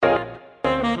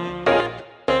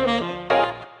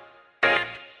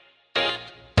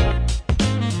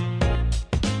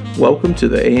Welcome to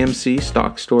the AMC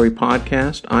Stock Story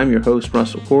Podcast. I'm your host,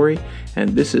 Russell Corey, and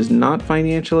this is not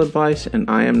financial advice, and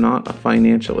I am not a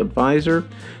financial advisor.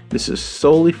 This is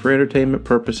solely for entertainment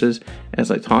purposes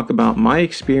as I talk about my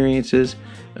experiences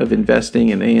of investing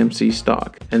in AMC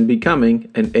stock and becoming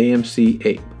an AMC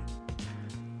ape.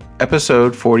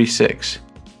 Episode 46.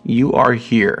 You are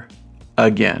here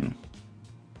again.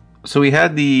 So we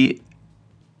had the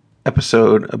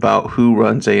episode about who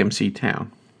runs AMC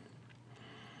Town.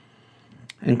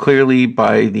 And clearly,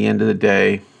 by the end of the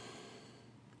day,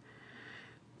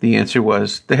 the answer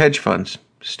was the hedge funds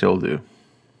still do.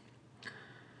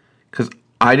 Because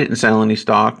I didn't sell any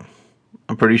stock.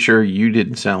 I'm pretty sure you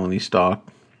didn't sell any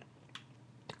stock.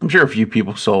 I'm sure a few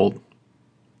people sold,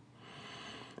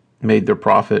 made their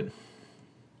profit,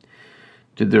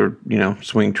 did their,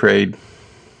 swing trade.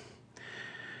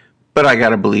 But I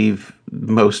gotta believe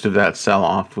most of that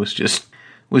sell-off was just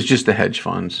the hedge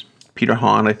funds. Peter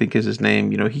Hahn, I think is his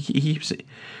name.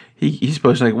 He's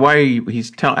posting like, why are you?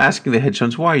 He's asking the hedge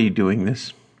funds, why are you doing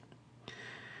this?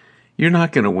 You're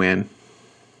not going to win.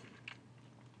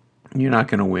 You're not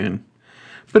going to win.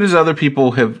 But as other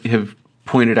people have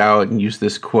pointed out and used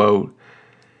this quote,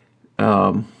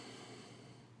 and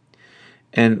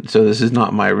so this is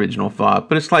not my original thought,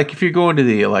 but it's like if you're going to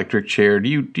the electric chair, do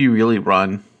you really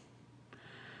run?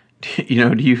 Do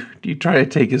you try to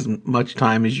take as much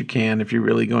time as you can if you're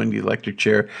really going to the electric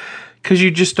chair? Because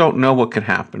you just don't know what could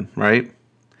happen, right?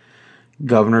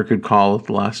 Governor could call at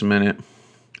the last minute.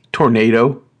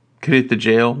 Tornado could hit the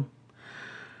jail,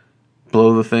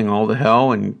 blow the thing all to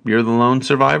hell, and you're the lone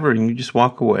survivor and you just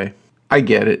walk away. I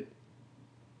get it.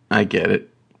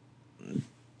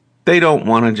 They don't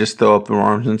want to just throw up their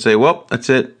arms and say, well, that's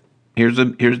it. Here's the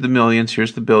millions,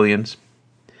 here's the billions.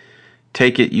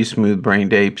 Take it, you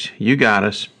smooth-brained apes. You got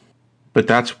us. But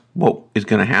that's what is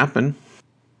going to happen.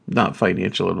 Not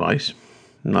financial advice.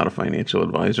 I'm not a financial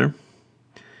advisor.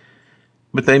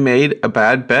 But they made a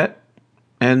bad bet,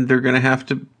 and they're going to have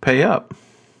to pay up.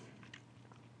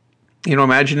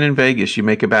 Imagine in Vegas, you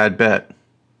make a bad bet,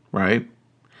 right?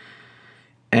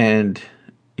 And,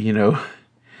 you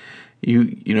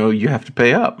have to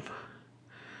pay up.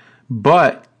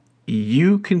 But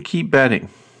you can keep betting.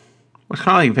 It's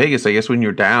kind of like Vegas, I guess, when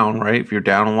you're down, right? If you're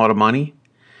down a lot of money.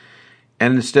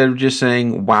 And instead of just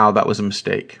saying, wow, that was a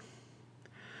mistake.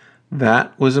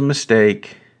 That was a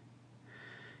mistake.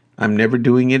 I'm never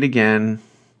doing it again.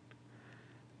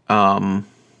 I'm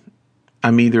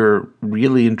either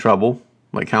really in trouble,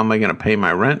 like how am I going to pay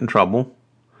my rent in trouble?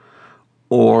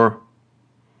 Or,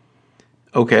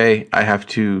 okay, I have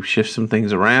to shift some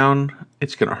things around.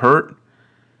 It's going to hurt,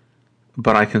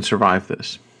 but I can survive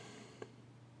this.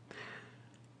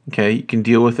 Okay, you can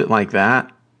deal with it like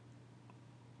that,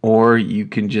 or you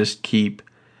can just keep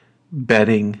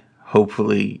betting,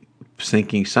 hopefully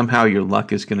thinking somehow your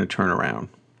luck is going to turn around,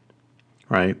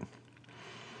 right?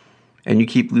 And you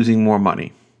keep losing more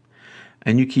money,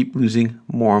 and you keep losing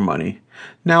more money.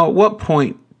 Now, at what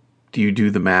point do you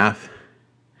do the math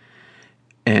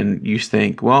and you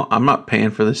think, well, I'm not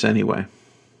paying for this anyway,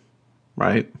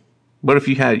 right? What if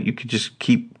you could just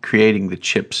keep creating the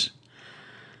chips?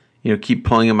 Keep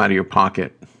pulling them out of your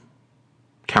pocket.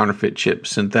 Counterfeit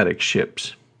chips, synthetic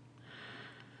chips.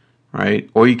 Right?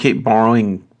 Or you keep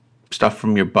borrowing stuff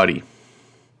from your buddy.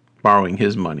 Borrowing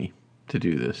his money to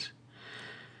do this.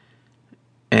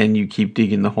 And you keep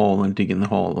digging the hole and digging the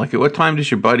hole. Like, what time does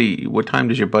your buddy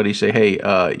say,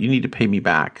 hey, you need to pay me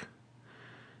back.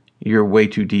 You're way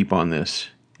too deep on this,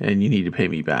 and you need to pay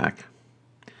me back.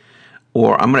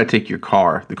 Or, I'm going to take your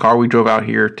car. The car we drove out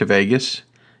here to Vegas,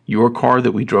 your car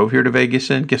that we drove here to Vegas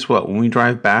in, guess what? When we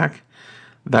drive back,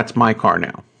 that's my car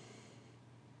now.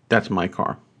 That's my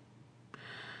car.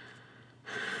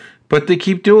 But they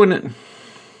keep doing it.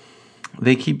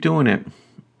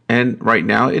 And right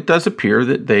now, it does appear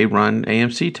that they run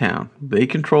AMC Town. They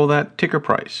control that ticker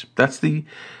price.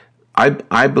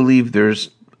 I believe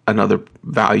there's another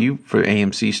value for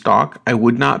AMC stock. I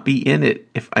would not be in it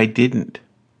if I didn't.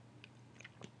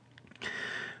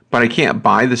 But I can't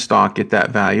buy the stock at that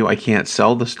value. I can't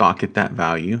sell the stock at that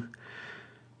value.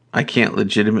 I can't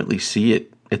legitimately see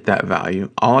it at that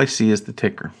value. All I see is the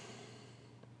ticker.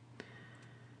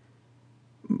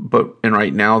 And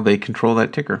right now they control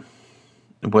that ticker.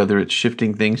 Whether it's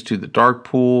shifting things to the dark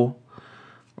pool,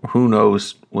 or who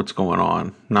knows what's going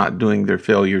on. Not doing their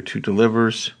failure to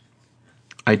delivers.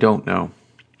 I don't know.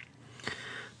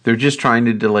 They're just trying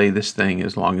to delay this thing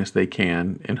as long as they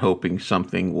can and hoping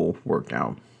something will work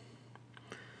out.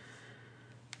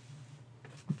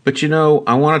 But,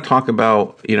 I want to talk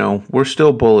about, we're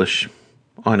still bullish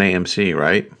on AMC,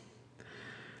 right?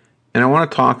 And I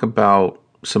want to talk about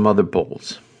some other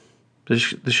Bulls, the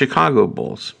Chicago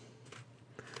Bulls,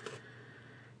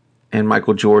 and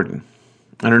Michael Jordan.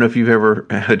 I don't know if you've ever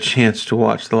had a chance to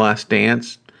watch The Last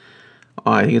Dance.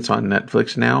 I think it's on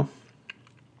Netflix now.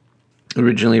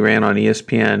 Originally ran on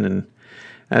ESPN, and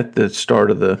at the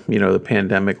start of the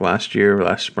pandemic last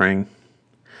spring.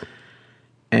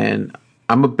 And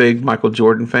I'm a big Michael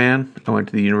Jordan fan. I went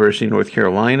to the University of North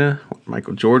Carolina.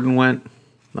 Michael Jordan went.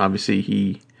 Obviously,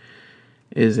 he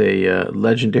is a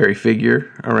legendary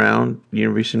figure around the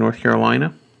University of North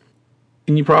Carolina.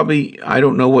 And I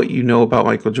don't know what you know about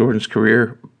Michael Jordan's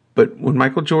career, but when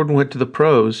Michael Jordan went to the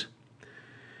pros,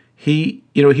 he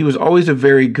was always a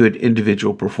very good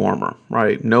individual performer,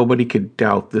 right? Nobody could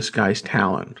doubt this guy's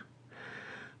talent.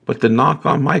 But the knock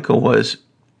on Michael was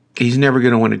he's never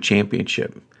going to win a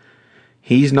championship.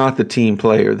 He's not the team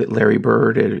player that Larry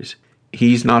Bird is.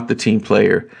 He's not the team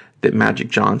player that Magic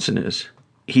Johnson is.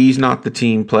 He's not the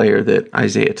team player that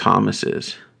Isaiah Thomas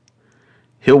is.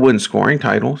 He'll win scoring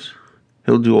titles.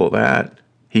 He'll do all that.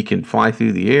 He can fly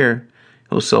through the air.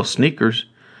 He'll sell sneakers.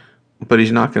 But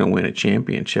he's not going to win a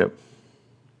championship.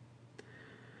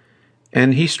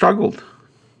 And he struggled.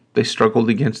 They struggled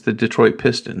against the Detroit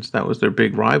Pistons. That was their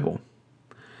big rival.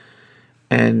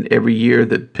 And every year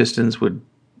the Pistons would,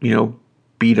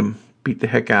 beat the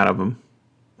heck out of them.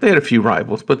 They had a few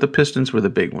rivals, but the Pistons were the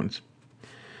big ones.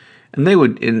 And they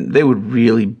would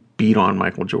really beat on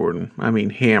Michael Jordan. I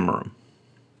mean, hammer him.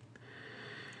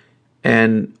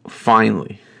 And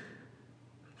finally,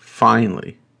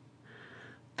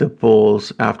 the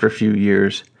Bulls, after a few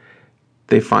years,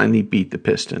 they finally beat the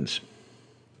Pistons.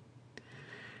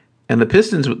 And the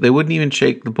Pistons, they wouldn't even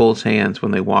shake the Bulls' hands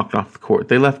when they walked off the court.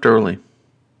 They left early.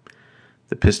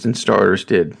 The Pistons starters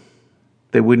did.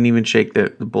 They wouldn't even shake the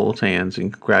Bulls' hands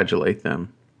and congratulate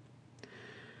them.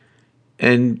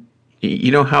 And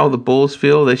you know how the Bulls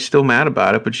feel? They're still mad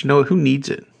about it, but who needs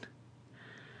it?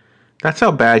 That's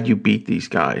how bad you beat these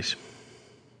guys.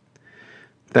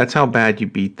 That's how bad you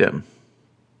beat them.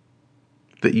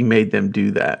 That you made them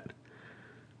do that.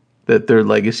 That their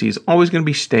legacy is always going to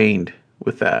be stained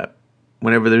with that.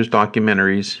 Whenever there's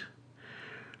documentaries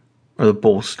or the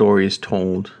Bulls story is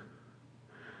told,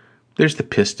 there's the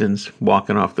Pistons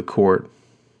walking off the court.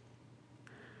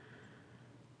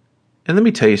 And let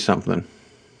me tell you something.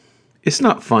 It's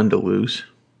not fun to lose.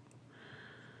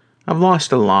 I've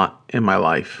lost a lot in my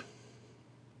life.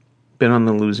 Been on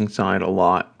the losing side a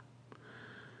lot.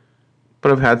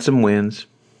 But I've had some wins,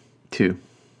 too.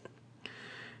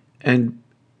 And,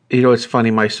 it's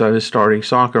funny, my son is starting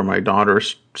soccer. My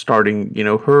daughter's starting,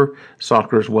 her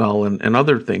soccer as well and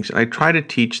other things. And I try to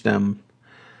teach them,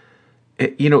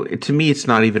 to me, it's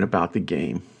not even about the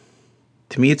game.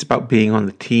 To me, it's about being on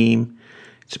the team.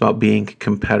 It's about being a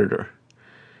competitor.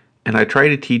 And I try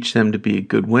to teach them to be a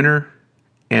good winner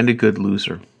and a good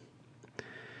loser.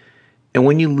 And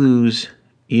when you lose,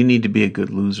 you need to be a good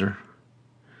loser.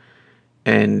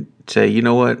 And say, you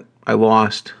know what? I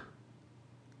lost.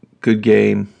 Good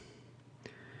game.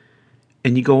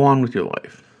 And you go on with your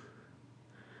life.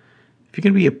 If you're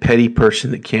going to be a petty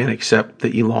person that can't accept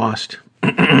that you lost,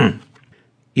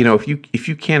 if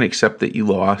you can't accept that you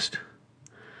lost,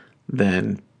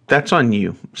 then that's on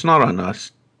you. It's not on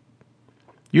us.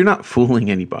 You're not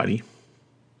fooling anybody.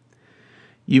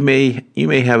 You may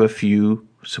have a few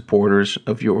supporters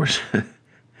of yours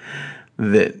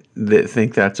that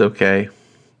think that's okay.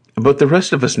 But the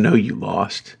rest of us know you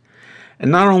lost.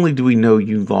 And not only do we know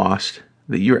you lost,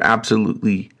 that you're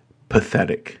absolutely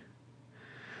pathetic.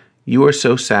 You are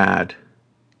so sad.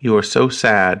 You are so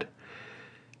sad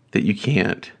that you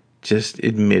can't just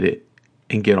admit it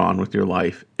and get on with your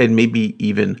life and maybe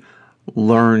even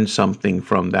learn something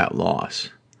from that loss.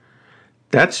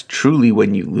 That's truly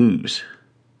when you lose.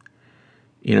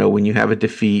 When you have a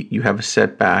defeat, you have a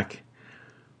setback,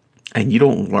 and you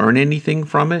don't learn anything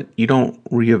from it, you don't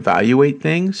reevaluate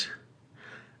things,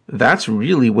 that's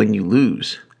really when you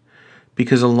lose.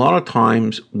 Because a lot of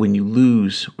times when you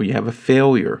lose or you have a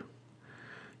failure,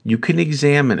 you can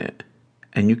examine it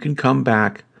and you can come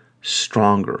back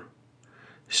stronger.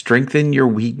 Strengthen your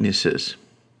weaknesses.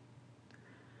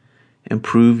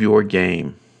 Improve your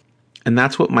game. And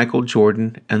that's what Michael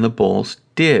Jordan and the Bulls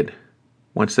did.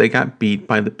 Once they got beat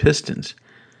by the Pistons,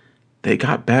 they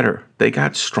got better. They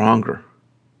got stronger.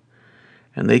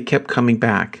 And they kept coming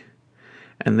back.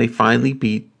 And they finally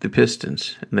beat the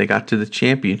Pistons. And they got to the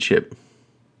championship.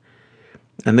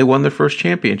 And they won their first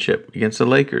championship against the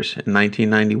Lakers in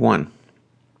 1991.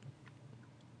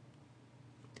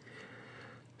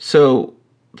 So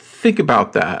think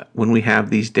about that when we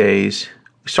have these days.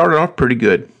 We started off pretty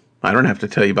good. I don't have to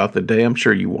tell you about the day. I'm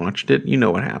sure you watched it. You know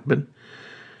what happened.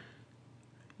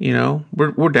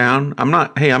 we're down. I'm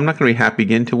not going to be happy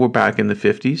again until we're back in the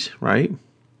 50s, right?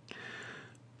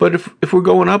 But if we're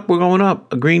going up, we're going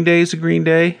up. A green day is a green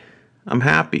day. I'm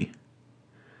happy.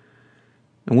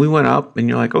 And we went up, and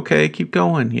you're like, okay, keep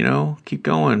going, keep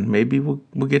going. Maybe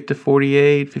we'll get to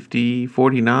 48, 50,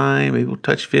 49. Maybe we'll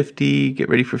touch 50, get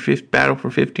ready for battle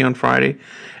for 50 on Friday.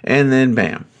 And then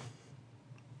bam.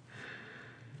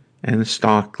 And the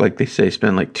stock, like they say,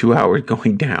 spend like 2 hours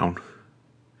going down.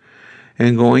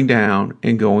 And going down,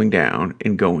 and going down,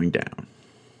 and going down.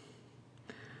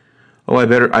 Oh,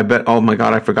 oh my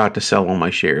God, I forgot to sell all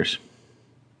my shares.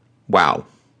 Wow.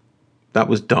 That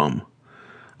was dumb.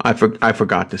 I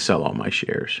forgot to sell all my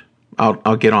shares.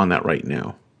 I'll get on that right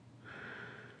now.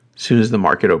 As soon as the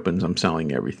market opens, I'm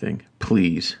selling everything.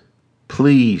 Please.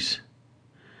 Please.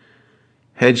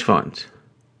 Hedge funds.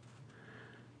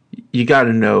 You got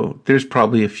to know, there's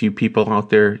probably a few people out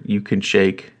there you can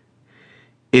shake.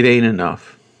 It ain't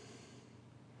enough.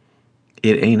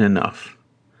 It ain't enough.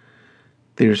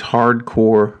 There's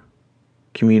hardcore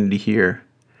community here.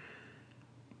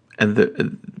 And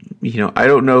I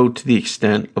don't know to the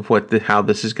extent of how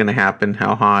this is going to happen,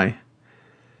 how high.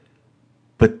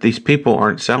 But these people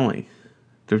aren't selling.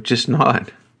 They're just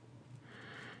not.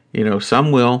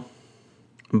 Some will,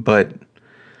 but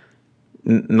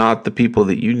not the people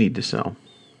that you need to sell.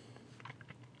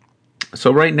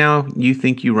 So right now, you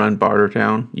think you run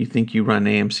Bartertown. You think you run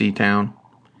AMC Town.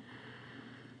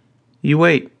 You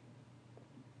wait.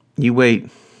 You wait.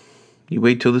 You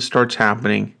wait till this starts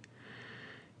happening.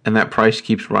 And that price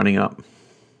keeps running up.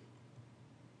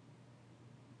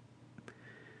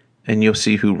 And you'll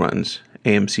see who runs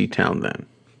AMC Town then.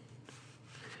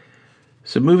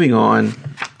 So moving on,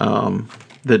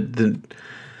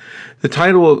 the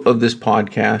title of this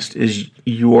podcast is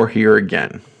You Are Here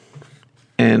Again.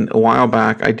 And a while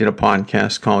back, I did a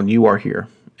podcast called You Are Here.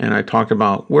 And I talked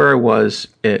about where I was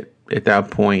at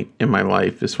that point in my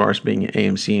life as far as being an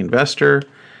AMC investor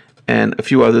and a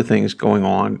few other things going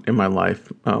on in my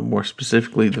life, more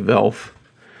specifically the VELF,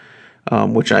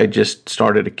 which I just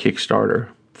started a Kickstarter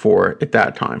for at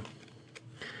that time.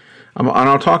 And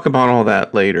I'll talk about all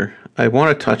that later. I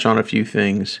want to touch on a few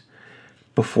things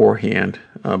beforehand,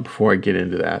 before I get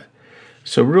into that.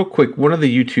 So real quick, one of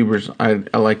the YouTubers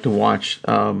I like to watch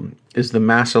is the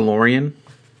Massalorian.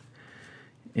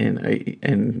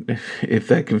 And if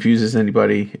that confuses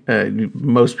anybody,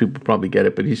 most people probably get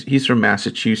it, but he's from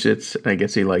Massachusetts. I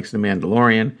guess he likes The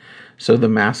Mandalorian. So the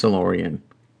Massalorian.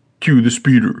 Cue the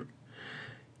speeder.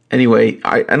 Anyway,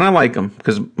 I like him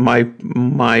because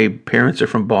my parents are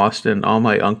from Boston. All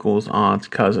my uncles, aunts,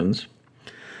 cousins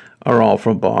are all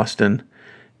from Boston.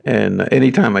 And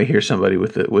anytime I hear somebody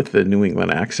with the New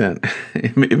England accent,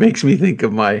 it makes me think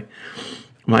of my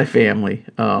family.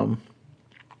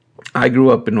 I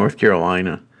grew up in North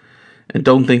Carolina, and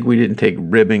don't think we didn't take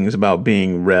ribbings about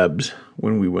being Rebs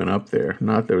when we went up there.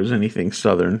 Not there was anything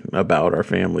Southern about our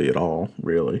family at all,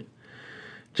 really.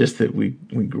 Just that we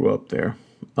grew up there.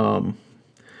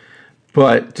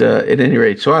 But at any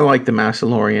rate, so I like the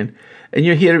Massalorian, and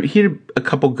he had a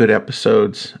couple good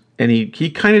episodes, and he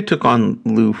kind of took on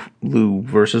Lou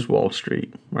versus Wall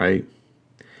Street, right?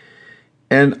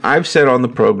 And I've said on the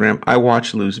program, I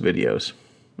watch Lou's videos,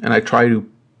 and I try to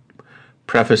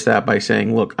preface that by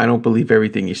saying, look, I don't believe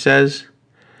everything he says.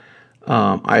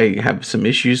 I have some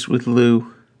issues with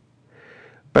Lou,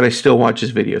 but I still watch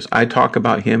his videos. I talk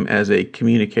about him as a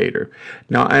communicator.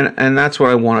 Now, and that's what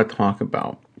I want to talk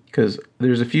about, because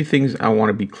there's a few things I want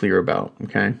to be clear about,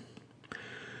 okay?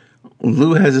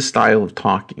 Lou has a style of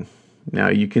talking. Now,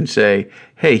 you can say,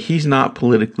 hey, he's not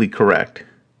politically correct,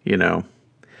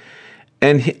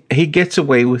 And he gets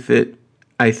away with it,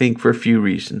 I think, for a few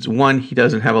reasons. One, he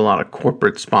doesn't have a lot of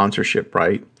corporate sponsorship,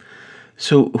 right?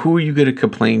 So who are you going to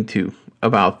complain to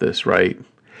about this, right?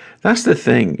 That's the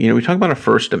thing. We talk about a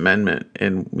First Amendment,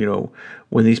 and,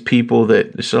 when these people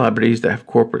the celebrities that have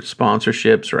corporate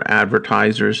sponsorships or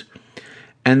advertisers,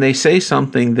 and they say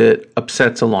something that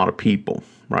upsets a lot of people,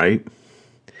 right?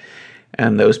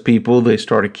 And those people, they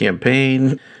start a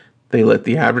campaign, they let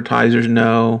the advertisers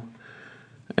know,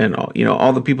 and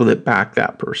all the people that back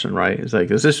that person, right? It's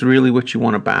like, is this really what you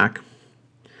want to back?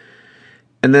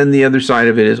 And then the other side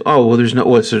of it is, oh, well, there's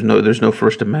no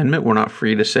First Amendment. We're not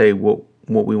free to say what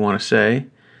we want to say.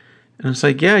 And it's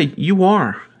like, yeah, you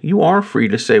are. You are free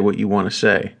to say what you want to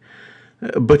say.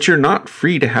 But you're not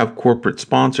free to have corporate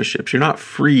sponsorships. You're not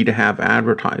free to have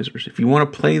advertisers. If you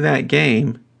want to play that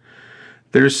game,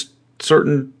 there's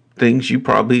certain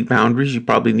boundaries you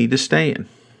probably need to stay in.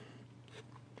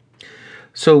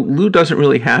 So Lou doesn't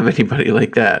really have anybody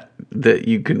like that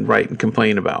you can write and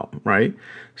complain about, right?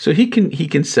 So he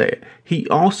can say it. He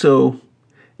also,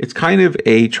 it's kind of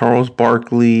a Charles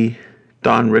Barkley,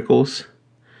 Don Rickles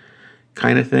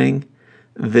kind of thing,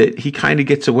 that he kind of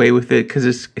gets away with it because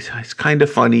it's kind of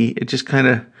funny. It just kind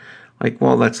of like,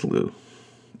 well, that's Lou.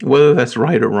 Whether that's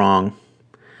right or wrong,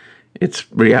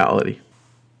 it's reality.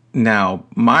 Now,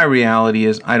 my reality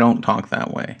is I don't talk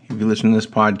that way. If you listen to this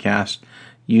podcast,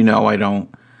 you know I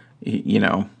don't,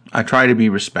 I try to be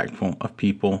respectful of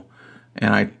people,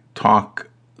 and I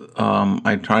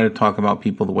try to talk about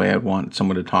people the way I want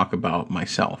someone to talk about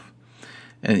myself.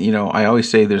 And, I always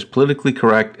say there's politically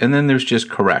correct, and then there's just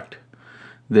correct,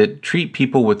 that treat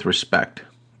people with respect.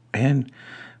 And,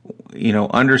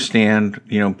 understand,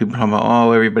 people talking about,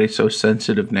 oh, everybody's so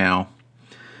sensitive now.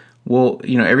 Well,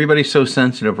 everybody's so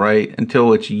sensitive, right?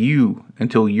 Until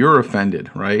you're offended,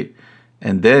 right?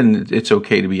 And then it's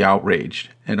okay to be outraged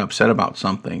and upset about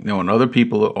something. When other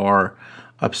people are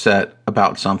upset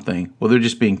about something, well, they're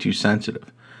just being too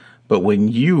sensitive. But when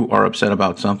you are upset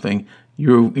about something,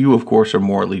 you of course are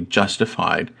morally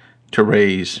justified to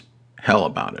raise hell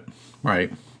about it,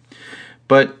 right?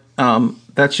 But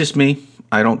that's just me.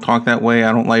 I don't talk that way.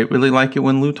 I don't really like it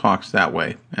when Lou talks that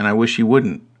way, and I wish he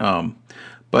wouldn't.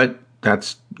 But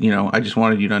that's, I just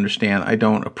wanted you to understand I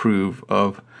don't approve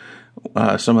of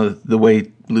some of the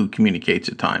way Lou communicates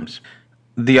at times.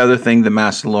 The other thing the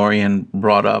Massalorian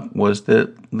brought up was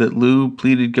that Lou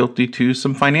pleaded guilty to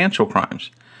some financial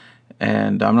crimes.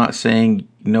 And I'm not saying,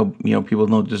 people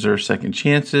don't deserve second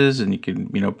chances and you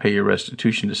can, pay your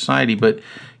restitution to society. But,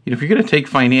 if you're going to take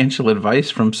financial advice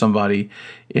from somebody,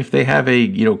 if they have a,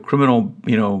 criminal,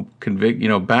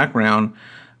 background,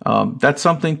 that's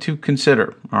something to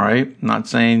consider. All right. I'm not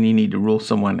saying you need to rule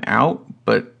someone out,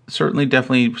 but certainly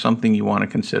definitely something you want to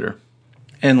consider.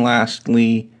 And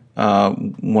lastly,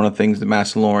 one of the things the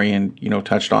Massalorian,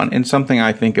 touched on, and something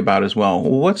I think about as well.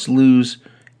 Well, what's Lou's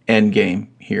end game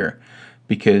here?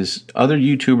 Because other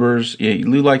YouTubers,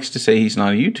 Lou likes to say he's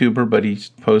not a YouTuber, but he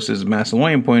posts, as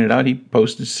Massalorian pointed out, he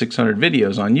posted 600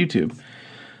 videos on YouTube.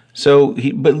 So,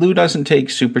 but Lou doesn't take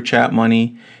super chat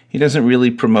money. He doesn't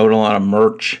really promote a lot of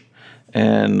merch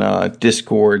and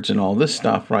Discords and all this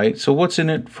stuff, right? So what's in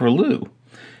it for Lou?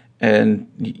 And,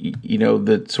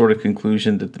 the sort of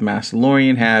conclusion that the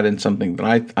Massalorian had, and something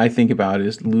that I think about,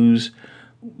 is Lou's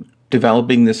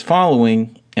developing this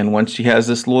following, and once he has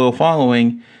this loyal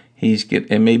following,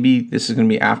 and maybe this is going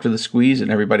to be after the squeeze and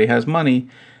everybody has money,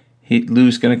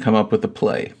 Lou's going to come up with a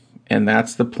play. And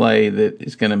that's the play that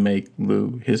is going to make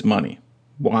Lou his money.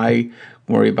 Why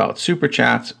worry about super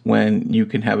chats when you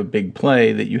can have a big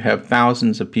play that you have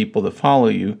thousands of people that follow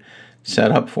you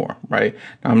set up for, right?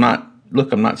 Now, I'm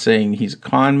not saying he's a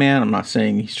con man. I'm not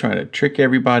saying he's trying to trick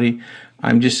everybody.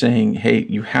 I'm just saying, hey,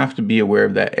 you have to be aware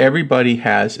of that. Everybody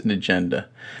has an agenda.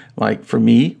 Like for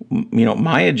me,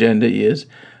 my agenda is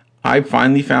I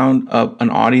finally found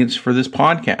an audience for this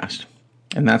podcast.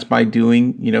 And that's by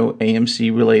doing,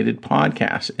 AMC related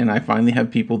podcasts. And I finally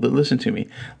have people that listen to me.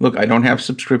 Look, I don't have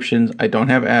subscriptions. I don't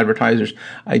have advertisers.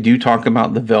 I do talk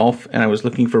about the VELF, and I was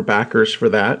looking for backers for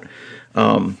that.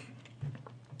 And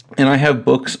I have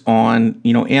books on,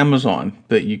 Amazon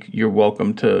that you're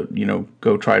welcome to,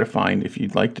 go try to find if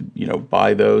you'd like to,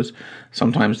 buy those.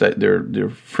 Sometimes they're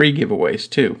free giveaways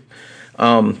too.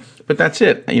 But that's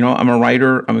it. I'm a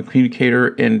writer, I'm a communicator,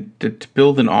 and to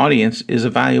build an audience is a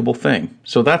valuable thing.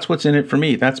 So that's what's in it for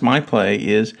me. That's my play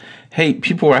is, hey,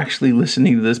 people are actually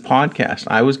listening to this podcast.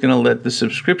 I was going to let the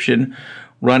subscription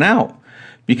run out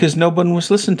because no one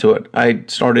was listening to it. I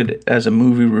started as a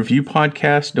movie review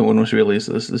podcast. No one was really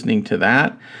listening to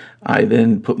that. I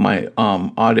then put my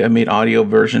audio. I made audio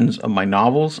versions of my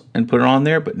novels and put it on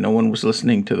there, but no one was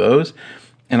listening to those.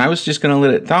 And I was just going to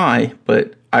let it die,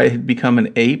 but I had become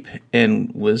an ape and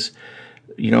was,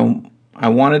 I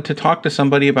wanted to talk to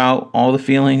somebody about all the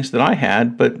feelings that I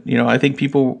had, but, I think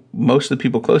most of the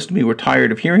people close to me were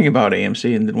tired of hearing about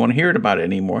AMC and didn't want to hear about it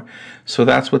anymore. So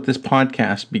that's what this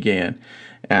podcast began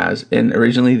as. And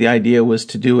originally the idea was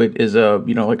to do it as a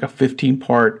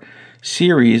 15-part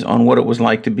series on what it was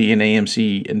like to be an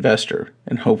AMC investor.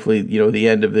 And hopefully, the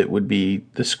end of it would be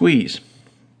the squeeze.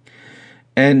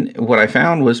 And what I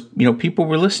found was, people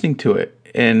were listening to it.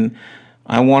 And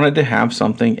I wanted to have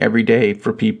something every day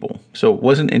for people. So it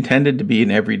wasn't intended to be an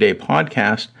everyday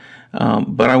podcast,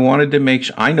 but I wanted to make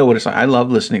sure, I know what it's like. I love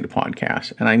listening to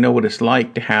podcasts, and I know what it's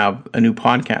like to have a new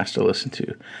podcast to listen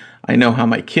to. I know how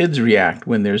my kids react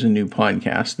when there's a new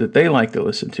podcast that they like to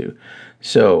listen to.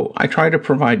 So I try to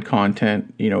provide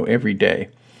content, every day.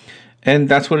 And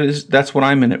that's what it is. That's what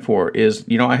I'm in it for is,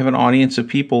 I have an audience of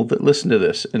people that listen to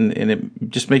this, and it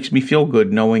just makes me feel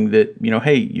good knowing that,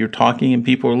 hey, you're talking and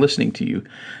people are listening to you.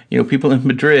 People in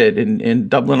Madrid and in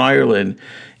Dublin, Ireland,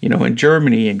 in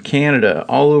Germany and Canada,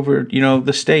 all over,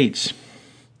 the States.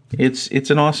 It's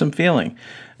an awesome feeling.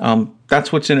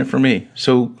 That's what's in it for me.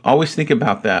 So always think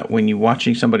about that when you're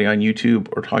watching somebody on YouTube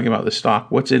or talking about the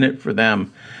stock. What's in it for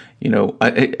them?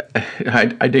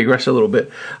 I digress a little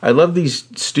bit. I love these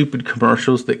stupid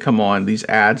commercials that come on, these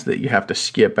ads that you have to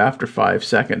skip after 5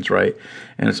 seconds, right?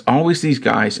 And it's always these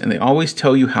guys, and they always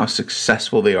tell you how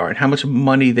successful they are and how much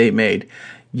money they made.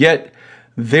 Yet,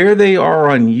 there they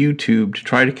are on YouTube to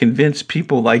try to convince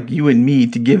people like you and me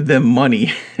to give them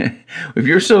money. If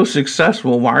you're so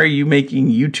successful, why are you making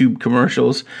YouTube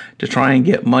commercials to try and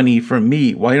get money from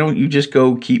me? Why don't you just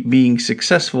go keep being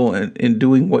successful and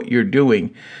doing what you're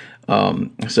doing?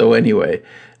 So anyway,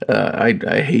 I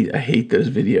hate those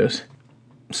videos.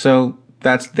 So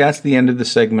that's the end of the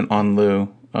segment on Lou.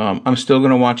 I'm still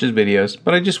going to watch his videos,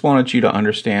 but I just wanted you to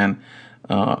understand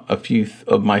a few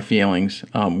of my feelings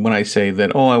when I say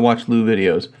that, I watch Lou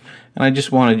videos. And I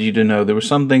just wanted you to know there were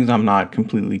some things I'm not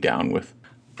completely down with.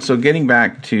 So getting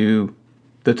back to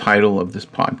the title of this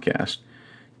podcast,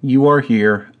 You Are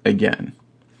Here Again.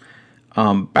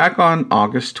 Back on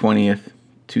August 20th,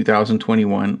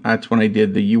 2021, that's when I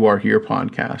did the You Are Here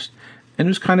podcast. And it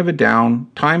was kind of a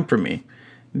down time for me.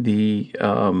 The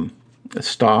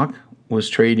stock was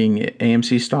trading,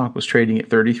 AMC stock was trading at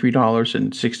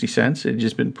 $33.60. It had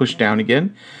just been pushed down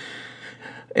again.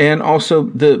 And also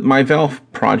my Valve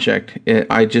project,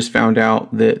 I just found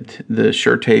out that the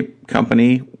SureTape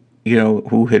company,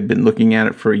 who had been looking at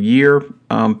it for a year,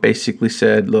 basically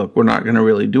said, look, we're not going to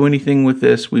really do anything with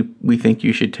this. We think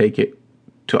you should take it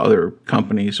to other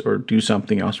companies or do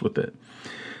something else with it.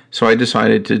 So I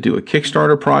decided to do a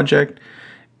Kickstarter project,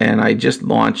 and I just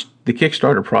launched the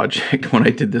Kickstarter project when I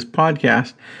did this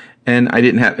podcast, and I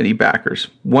didn't have any backers.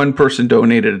 One person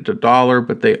donated $1,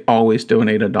 but they always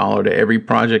donate $1 to every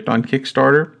project on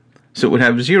Kickstarter, so it would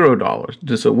have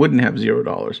 $0, so it wouldn't have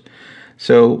 $0.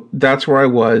 So that's where I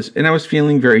was, and I was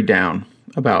feeling very down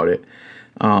about it.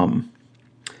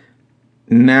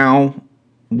 Now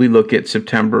we look at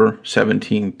September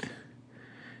 17th,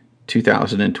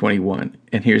 2021.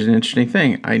 And here's an interesting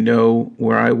thing. I know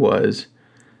where I was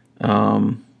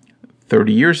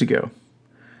 30 years ago.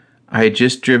 I had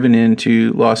just driven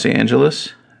into Los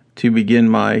Angeles to begin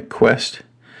my quest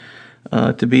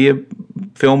to be a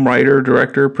film writer,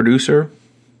 director, producer.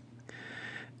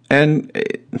 And,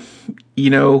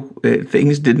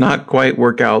 things did not quite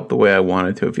work out the way I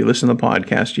wanted to. If you listen to the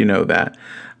podcast, you know that.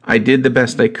 I did the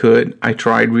best I could. I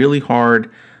tried really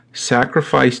hard,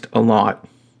 sacrificed a lot.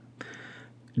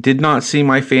 Did not see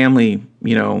my family,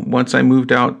 once I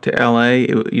moved out to LA,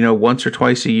 once or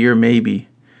twice a year maybe.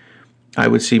 I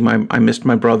would see I missed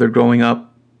my brother growing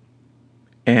up,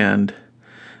 and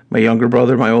my younger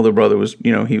brother, my older brother was,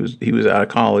 he was out of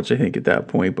college, I think, at that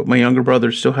point, but my younger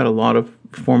brother still had a lot of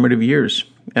formative years,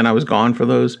 and I was gone for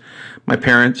those. My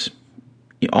parents,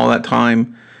 all that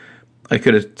time I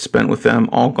could have spent with them,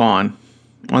 all gone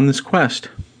on this quest.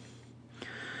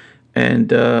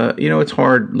 And, it's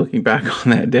hard looking back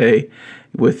on that day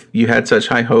with you had such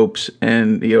high hopes,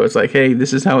 and, it's like, hey,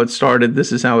 this is how it started.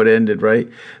 This is how it ended, right?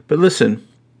 But listen,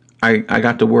 I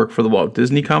got to work for the Walt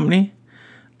Disney Company.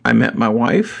 I met my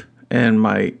wife, and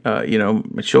my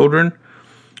children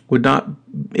would not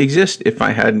exist if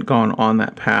I hadn't gone on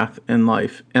that path in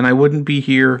life. And I wouldn't be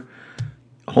here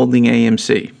holding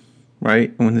AMC,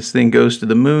 right? When this thing goes to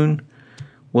the moon,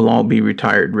 we'll all be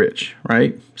retired rich,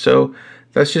 right? So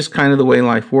that's just kind of the way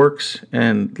life works,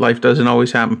 and life doesn't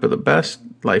always happen for the best.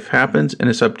 Life happens, and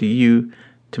it's up to you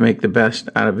to make the best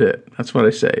out of it. That's what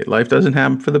I say. Life doesn't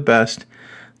happen for the best.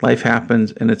 Life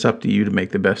happens, and it's up to you to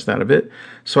make the best out of it.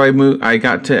 So I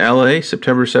got to LA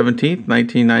September 17th,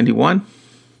 1991,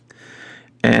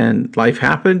 and life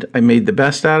happened. I made the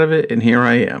best out of it, and here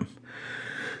I am.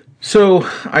 So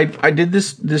I did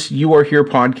this You Are Here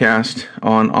podcast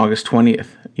on August 20th,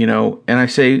 and I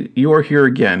say, you are here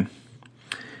again.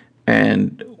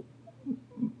 And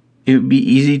it would be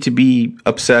easy to be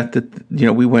upset that,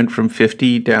 we went from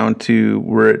 50 down to,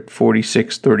 we're at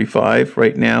 46.35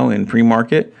 right now in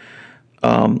pre-market.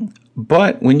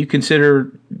 But when you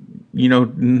consider,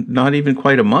 not even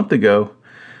quite a month ago,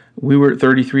 we were at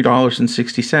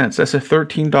 $33.60. That's a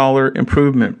 $13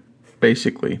 improvement,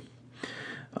 basically.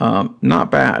 Not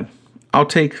bad. I'll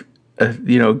take,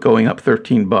 going up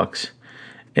 $13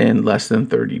 in less than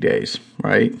 30 days,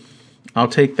 right? I'll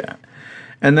take that.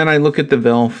 And then I look at the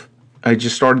Valve. I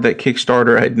just started that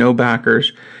Kickstarter. I had no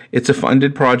backers. It's a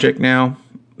funded project now.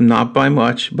 not by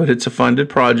much, but it's a funded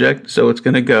project, so it's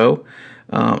going to go.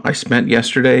 I spent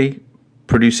yesterday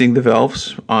producing the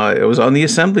valves. It was on the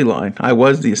assembly line. I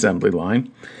was the assembly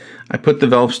line. I put the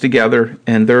valves together,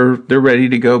 and they're ready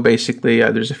to go. Basically,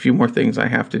 there's a few more things I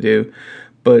have to do,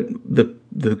 but the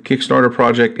Kickstarter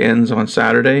project ends on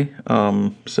Saturday,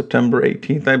 September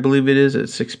 18th, I believe it is, at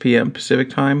 6 p.m. Pacific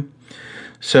time.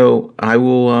 So I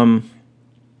will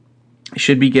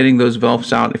should be getting those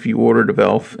valves out. If you ordered a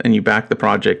valve and you back the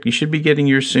project, you should be getting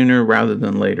yours sooner rather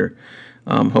than later.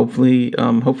 Hopefully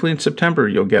in September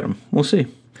you'll get them. We'll see.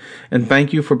 And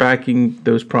thank you for backing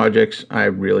those projects. I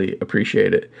really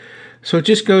appreciate it. So it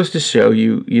just goes to show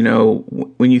you,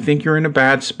 when you think you're in a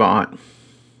bad spot,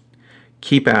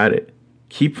 keep at it.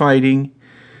 Keep fighting.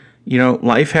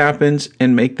 Life happens,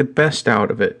 and make the best out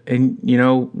of it. And,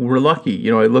 we're lucky.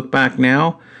 I look back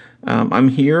now. I'm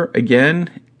here again,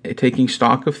 taking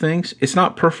stock of things. It's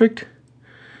not perfect.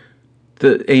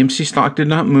 The AMC stock did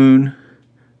not moon.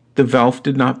 The valve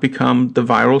did not become the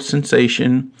viral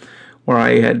sensation where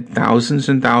I had thousands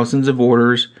and thousands of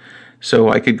orders. So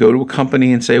I could go to a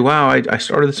company and say, wow, I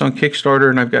started this on Kickstarter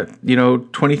and I've got,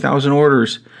 20,000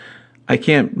 orders. I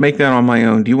can't make that on my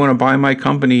own. Do you want to buy my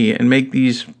company and make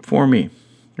these for me?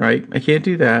 Right? I can't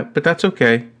do that, but that's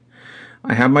okay.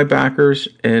 I have my backers,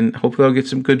 and hopefully I'll get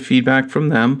some good feedback from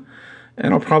them.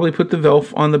 And I'll probably put the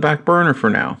valve on the back burner for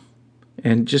now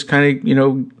and just kind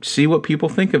of, see what people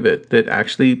think of it, that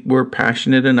actually were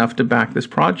passionate enough to back this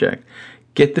project.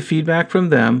 Get the feedback from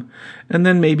them, and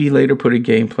then maybe later put a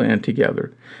game plan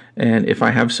together. And if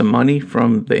I have some money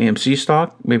from the AMC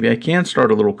stock, maybe I can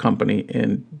start a little company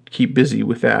and keep busy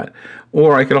with that.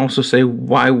 Or I could also say,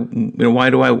 why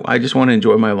do I just want to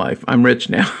enjoy my life? I'm rich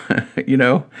now.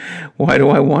 Why do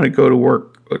I want to go to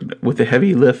work with the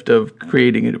heavy lift of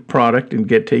creating a product and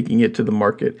taking it to the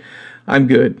market? I'm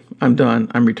good. I'm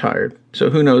done. I'm retired. So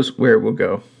who knows where it will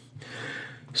go.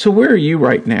 So where are you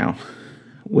right now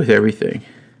with everything?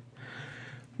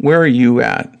 Where are you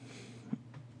at?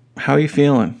 How are you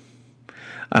feeling?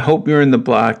 I hope you're in the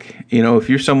black. If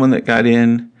you're someone that got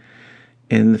in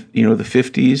the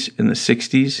 50s and the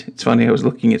 60s, it's funny, I was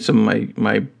looking at some of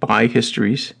my buy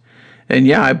histories. And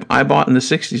yeah, I bought in the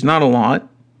 60s. Not a lot,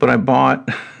 but I bought.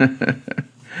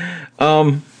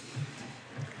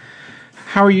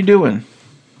 How are you doing?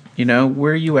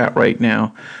 Where are you at right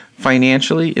now?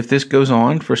 Financially, if this goes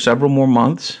on for several more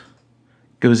months,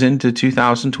 goes into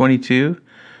 2022,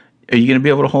 are you going to be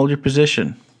able to hold your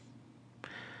position?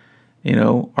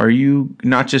 Are you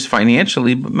not just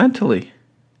financially, but mentally?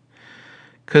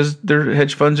 Because their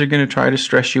hedge funds are going to try to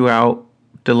stress you out,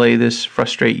 delay this,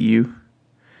 frustrate you.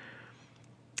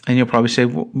 And you'll probably say,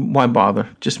 why bother?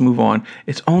 Just move on.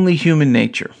 It's only human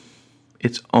nature.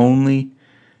 It's only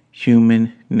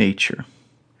human nature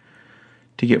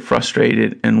to get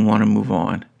frustrated and want to move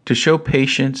on. To show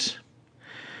patience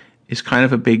is kind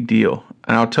of a big deal.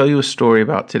 And I'll tell you a story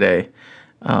about today.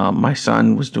 My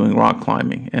son was doing rock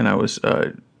climbing, and I was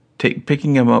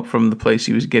picking him up from the place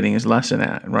he was getting his lesson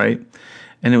at, right?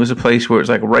 And it was a place where it's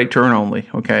like a right turn only,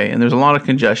 okay? And there's a lot of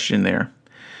congestion there.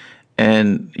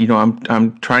 And,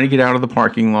 I'm trying to get out of the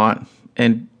parking lot,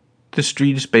 and the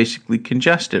street is basically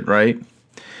congested, right?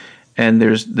 And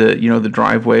there's the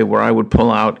driveway where I would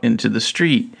pull out into the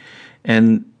street.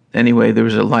 And anyway, there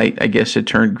was a light, I guess it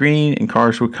turned green, and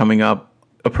cars were coming up,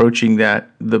 approaching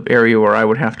the area where I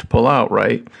would have to pull out,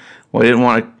 right? Well, I didn't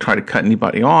want to try to cut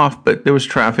anybody off, but there was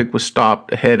traffic was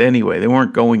stopped ahead anyway. They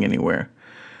weren't going anywhere.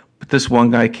 But this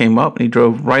one guy came up and he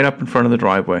drove right up in front of the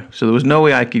driveway. So there was no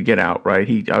way I could get out,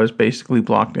 right? I was basically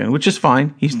blocked in, which is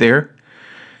fine. He's there.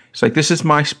 It's like, this is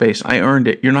my space. I earned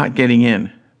it. You're not getting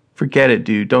in. Forget it,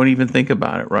 dude. Don't even think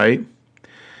about it, right?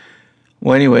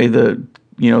 Well, anyway, the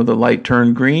light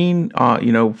turned green,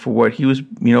 for what he was,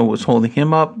 was holding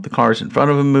him up. The cars in front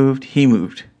of him moved. He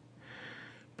moved.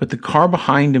 But the car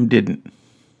behind him didn't.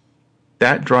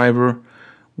 That driver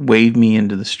waved me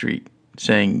into the street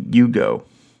saying, you go.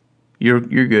 You're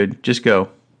good. Just go.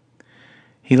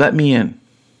 He let me in.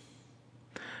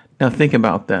 Now think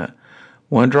about that.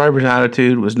 One driver's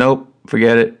attitude was, nope,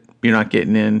 forget it. You're not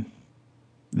getting in.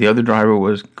 The other driver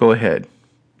was, go ahead.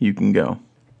 You can go.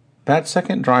 That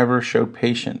second driver showed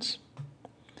patience,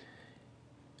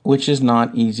 which is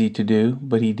not easy to do,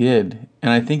 but he did.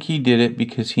 And I think he did it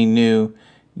because he knew,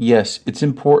 yes, it's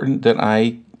important that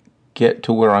I get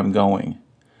to where I'm going.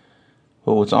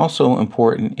 But what's also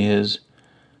important is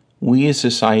we as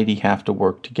society have to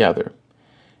work together.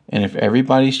 And if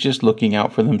everybody's just looking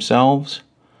out for themselves,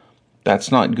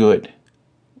 that's not good.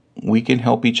 We can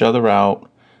help each other out.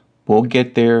 We'll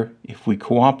get there if we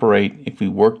cooperate, if we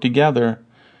work together.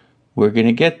 We're going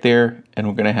to get there, and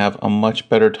we're going to have a much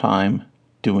better time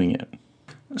doing it.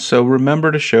 So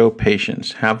remember to show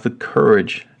patience. Have the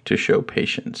courage to show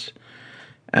patience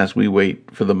as we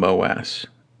wait for the MOAS.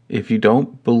 If you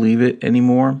don't believe it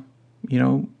anymore,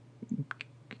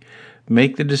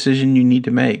 make the decision you need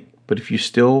to make. But if you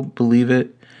still believe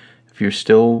it, if you're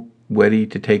still ready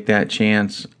to take that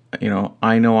chance,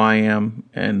 I know I am,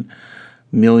 and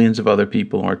millions of other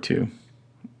people are too.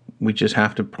 We just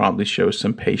have to probably show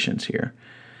some patience here.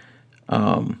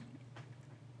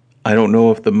 I don't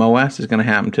know if the MOAS is going to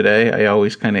happen today. I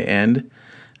always kind of end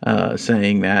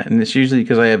saying that, and it's usually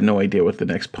because I have no idea what the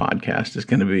next podcast is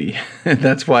going to be.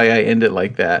 That's why I end it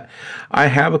like that. I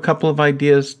have a couple of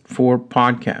ideas for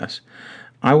podcasts.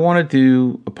 I want to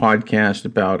do a podcast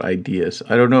about ideas.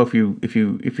 I don't know if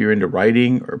you're into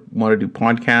writing or want to do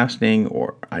podcasting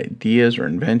or ideas or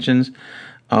inventions.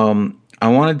 I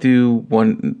want to do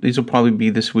one. These will probably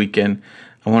be this weekend.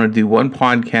 I want to do one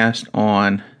podcast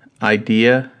on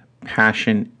idea,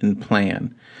 passion, and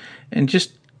plan, and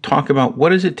just talk about what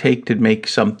does it take to make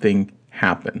something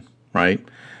happen, right?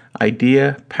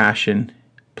 Idea, passion,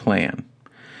 plan.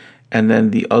 And then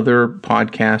the other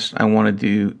podcast I want to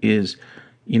do is,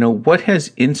 what has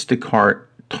Instacart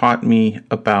taught me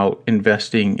about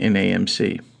investing in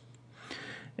AMC?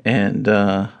 And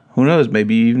who knows,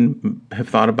 maybe you even have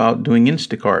thought about doing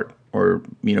Instacart or,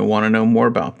 want to know more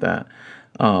about that.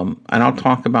 And I'll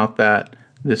talk about that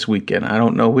this weekend. I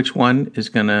don't know which one is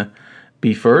going to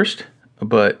be first,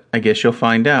 but I guess you'll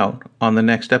find out on the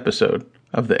next episode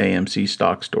of the AMC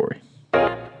Stock Story.